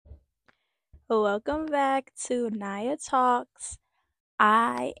Welcome back to Naya Talks.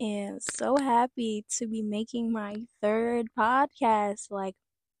 I am so happy to be making my third podcast.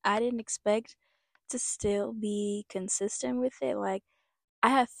 I didn't expect to still be consistent with it. I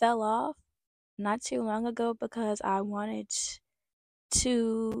have fell off not too long ago because I wanted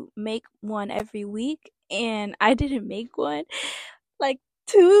to make one every week and I didn't make one like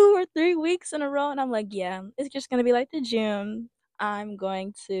 2 or 3 weeks in a row. And I'm like, yeah, it's just going to be like the gym. I'm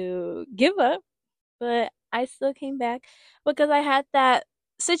going to give up, but I still came back because I had that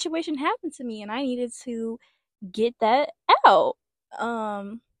situation happen to me and I needed to get that out.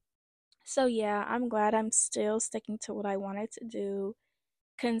 Um so yeah, I'm glad I'm still sticking to what I wanted to do.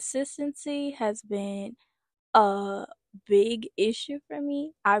 Consistency has been a big issue for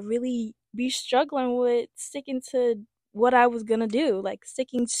me. I really be struggling with sticking to what I was going to do, like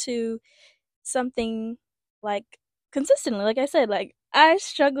sticking to something like consistently. Like I said, I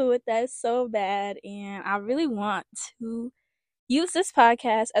struggle with that so bad and I really want to use this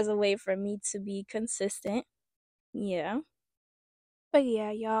podcast as a way for me to be consistent. Yeah. But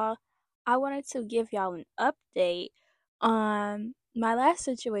yeah, y'all, I wanted to give y'all an update on my last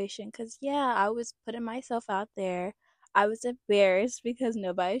situation cuz yeah, I was putting myself out there. I was embarrassed because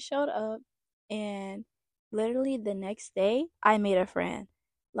nobody showed up and literally the next day I made a friend.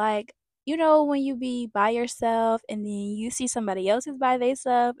 Like, when you be by yourself and then you see somebody else is by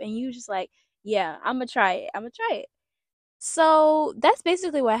themselves and you just like, yeah, I'm gonna try it. I'm gonna try it. So that's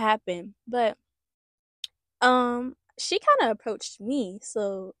basically what happened. But she kind of approached me,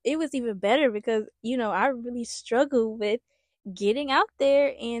 so it was even better because I really struggle with getting out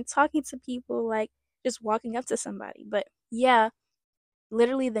there and talking to people, like just walking up to somebody. But yeah,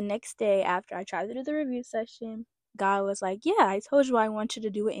 literally the next day after I tried to do the review session, God was like, "Yeah, I told you I want you to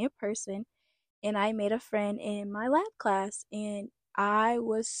do it in person." And I made a friend in my lab class and I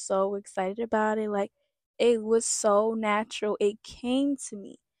was so excited about it. Like it was so natural. It came to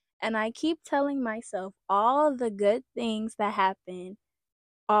me. And I keep telling myself all the good things that happen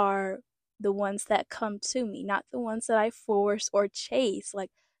are the ones that come to me, not the ones that I force or chase.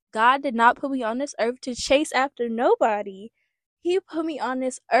 Like God did not put me on this earth to chase after nobody. He put me on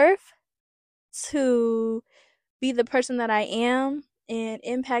this earth to be the person that I am and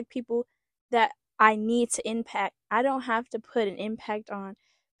impact people that I need to impact. I don't have to put an impact on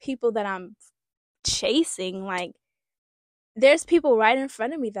people that I'm chasing. Like, there's people right in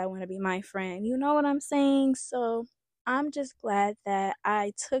front of me that want to be my friend. You know what I'm saying? So, I'm just glad that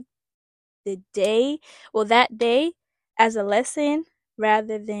I took that day as a lesson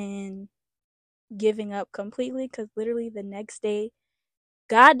rather than giving up completely because literally the next day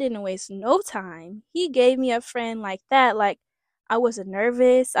God didn't waste no time. He gave me a friend like that. Like, I wasn't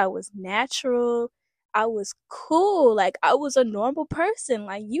nervous. I was natural. I was cool. Like, I was a normal person.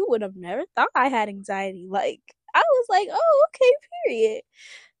 Like, you would have never thought I had anxiety. Like, I was like, oh, okay, period.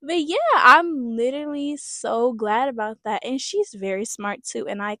 But yeah, I'm literally so glad about that. And she's very smart too.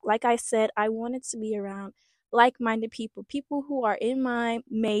 And like I said, I wanted to be around like-minded people, people who are in my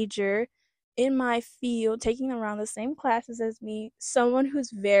major, in my field, taking around the same classes as me, someone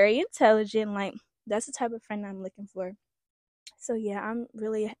who's very intelligent. Like that's the type of friend I'm looking for. So yeah, I'm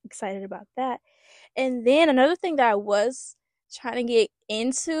really excited about that. And then another thing that I was trying to get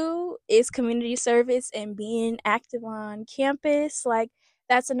into is community service and being active on campus. Like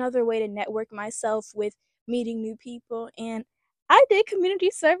that's another way to network myself with meeting new people. And I did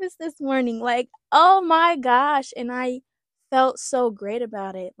community service this morning. Like, oh my gosh, and I felt so great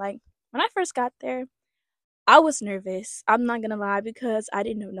about it. Like when I first got there, I was nervous. I'm not going to lie because I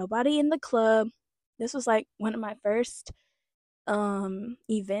didn't know nobody in the club. This was like one of my first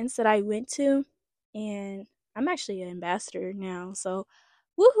events that I went to, and I'm actually an ambassador now. So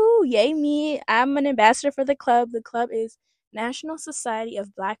woohoo, yay me. I'm an ambassador for the club. The club is National Society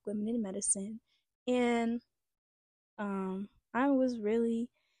of Black Women in Medicine. And I was really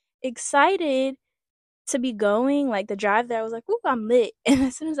excited to be going. Like the drive there, I was like, ooh, I'm lit. And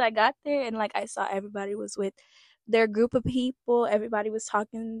as soon as I got there and like I saw everybody was with their group of people, everybody was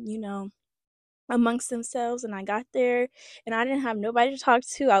talking, amongst themselves, and I got there and I didn't have nobody to talk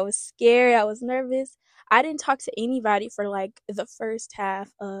to. I was scared, I was nervous. I didn't talk to anybody for like the first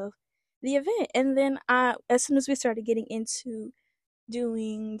half of the event. And then I as soon as we started getting into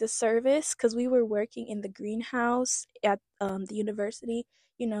doing the service, because we were working in the greenhouse at the university,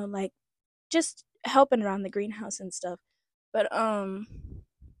 like just helping around the greenhouse and stuff. But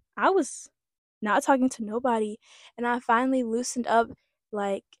I was not talking to nobody and I finally loosened up.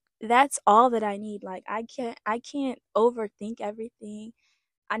 Like that's all that I need. Like I can't overthink everything.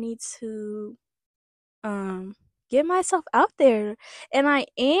 I need to um get myself out there, and I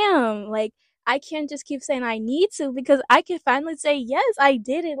am. Like I can't just keep saying I need to, because I can finally say, yes, I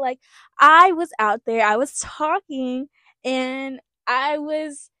did it. Like, I was out there, I was talking, and I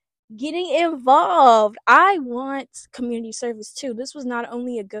was getting involved. I want community service too. This was not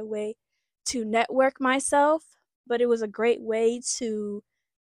only a good way to network myself, but it was a great way to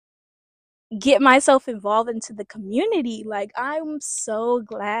get myself involved into the community. Like, I'm so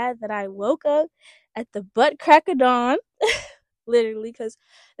glad that I woke up at the butt crack of dawn, literally, because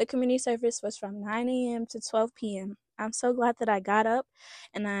the community service was from 9 a.m. to 12 p.m. I'm so glad that I got up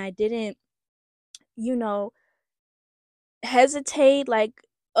and I didn't, you know, hesitate, like,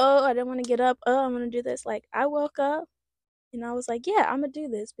 oh, I didn't want to get up. Oh, I'm going to do this. Like, I woke up and I was like, yeah, I'm going to do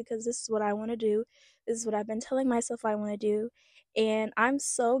this because this is what I want to do. This is what I've been telling myself I want to do. And I'm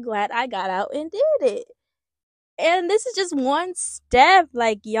so glad I got out and did it. And this is just one step.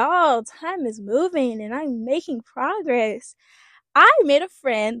 Like, y'all, time is moving and I'm making progress. I made a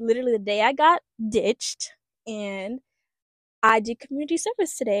friend literally the day I got ditched, and I did community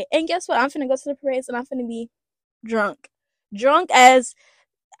service today. And guess what? I'm finna go to the parades and I'm finna be drunk. Drunk as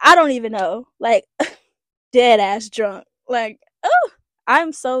I don't even know. Like, dead ass drunk. Like, oh,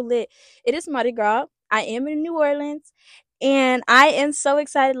 I'm so lit. It is Mardi Gras. I am in New Orleans and I am so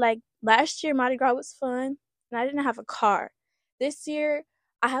excited. Like, last year Mardi Gras was fun and I didn't have a car. This year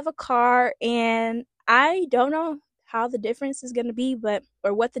I have a car and I don't know how the difference is going to be, but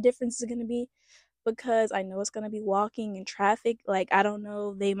or what the difference is going to be, because I know it's going to be walking and traffic. Like, I don't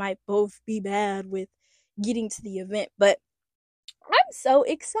know, they might both be bad with getting to the event, but I'm so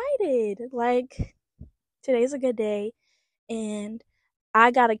excited. Like, today's a good day and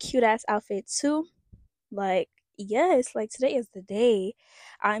I got a cute ass outfit too. Like, yes, like today is the day.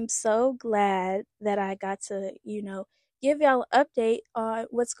 I'm so glad that I got to, give y'all an update on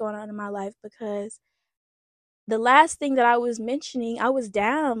what's going on in my life, because the last thing that I was mentioning, I was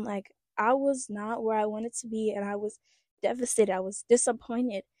down. Like, I was not where I wanted to be and I was devastated. I was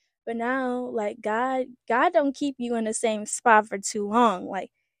disappointed. But now, like, God don't keep you in the same spot for too long.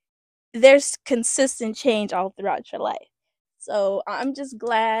 Like, there's consistent change all throughout your life. So I'm just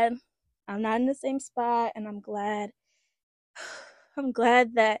glad I'm not in the same spot, and I'm glad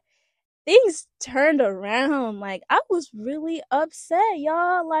that things turned around. Like, I was really upset,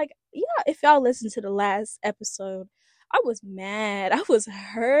 y'all. Like, yeah, if y'all listen to the last episode, I was mad. I was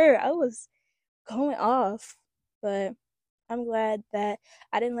hurt. I was going off. But I'm glad that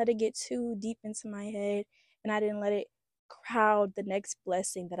I didn't let it get too deep into my head and I didn't let it crowd the next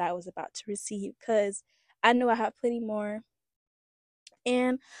blessing that I was about to receive, because I know I have plenty more.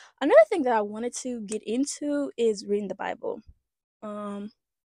 And another thing that I wanted to get into is reading the Bible. Um,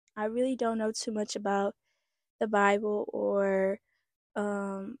 I really don't know too much about the Bible, or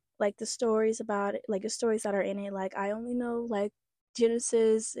like the stories about it, like the stories that are in it. Like, I only know like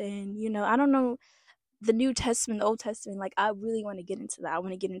Genesis, and I don't know the New Testament, the Old Testament. Like, I really want to get into that. I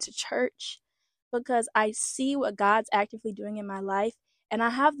want to get into church because I see what God's actively doing in my life, and I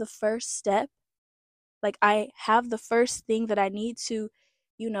have the first step. Like, I have the first thing that I need to,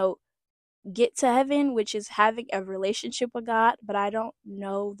 you know, get to heaven, which is having a relationship with God, but I don't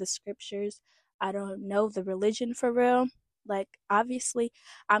know the scriptures. I don't know the religion for real. Like, obviously,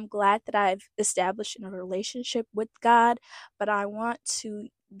 I'm glad that I've established a relationship with God, but I want to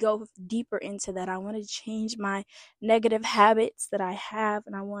go deeper into that. I want to change my negative habits that I have,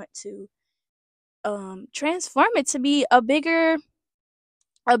 and I want to transform it to be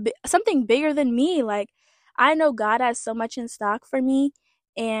something bigger than me. Like, I know God has so much in stock for me,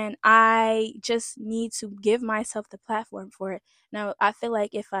 and I just need to give myself the platform for it. Now, I feel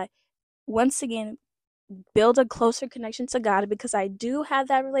like if I once again build a closer connection to God, because I do have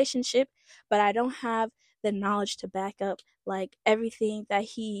that relationship, but I don't have the knowledge to back up like everything that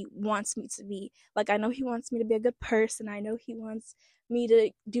he wants me to be. Like, I know he wants me to be a good person. I know he wants me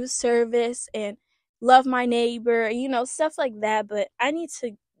to do service and love my neighbor, stuff like that, but I need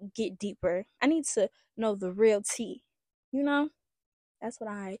to get deeper. I need to know the real tea, you know? That's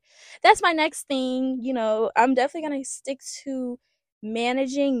my next thing. I'm definitely gonna stick to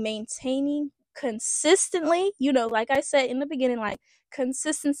maintaining consistently. Like I said in the beginning, like,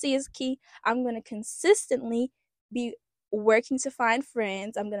 consistency is key. I'm gonna consistently be working to find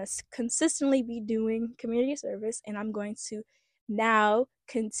friends. I'm gonna consistently be doing community service, and I'm going to now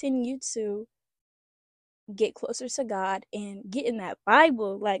continue to get closer to God and get in that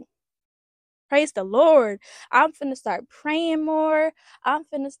Bible. Like, praise the Lord. I'm finna start praying more. I'm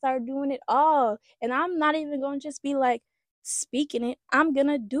finna start doing it all. And I'm not even gonna just be like speaking it. I'm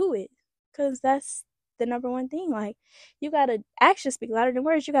gonna do it. Cause that's the number one thing. Like, you gotta actions speak louder than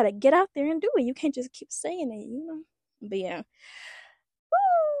words. You gotta get out there and do it. You can't just keep saying it. But yeah.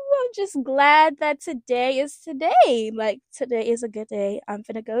 Woo, just glad that today is today. Like today is a good day. I'm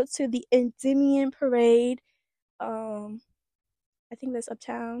gonna go to the Endymion parade. I think that's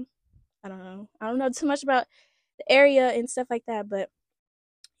uptown. I don't know. I don't know too much about the area and stuff like that, but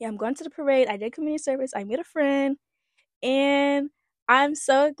yeah, I'm going to the parade. I did community service. I met a friend, and I'm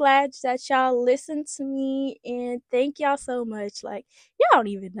so glad that y'all listened to me. And thank y'all so much. Like y'all don't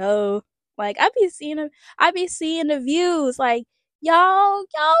even know. Like I be seeing the views. Like y'all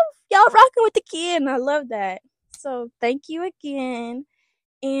rocking with the kid, and I love that. So thank you again,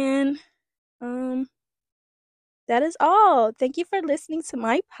 and um, that is all. Thank you for listening to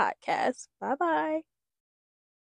my podcast. Bye bye.